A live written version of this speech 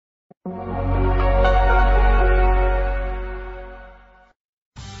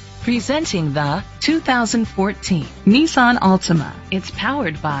Presenting the 2014 Nissan Altima. It's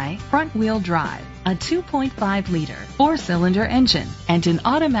powered by front-wheel drive, a 2.5-liter four-cylinder engine, and an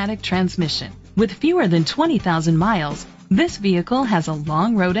automatic transmission. With fewer than 20,000 miles, this vehicle has a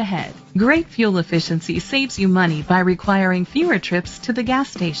long road ahead. Great fuel efficiency saves you money by requiring fewer trips to the gas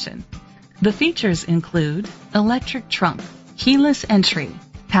station. The features include electric trunk, keyless entry,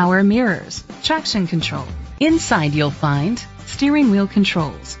 power mirrors, traction control. Inside you'll find steering wheel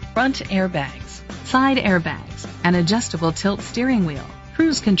controls, front airbags, side airbags, an adjustable tilt steering wheel,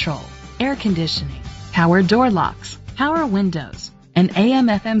 cruise control, air conditioning, power door locks, power windows, an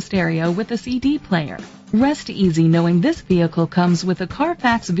AM/FM stereo with a CD player. Rest easy knowing this vehicle comes with a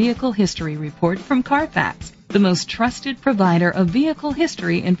Carfax Vehicle History Report from Carfax, the most trusted provider of vehicle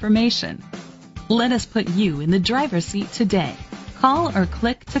history information. Let us put you in the driver's seat today. Call or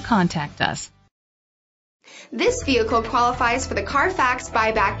click to contact us. This vehicle qualifies for the Carfax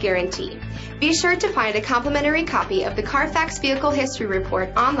buyback guarantee. Be sure to find a complimentary copy of the Carfax Vehicle History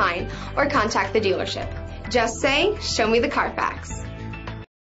Report online or contact the dealership. Just say, "Show me the Carfax."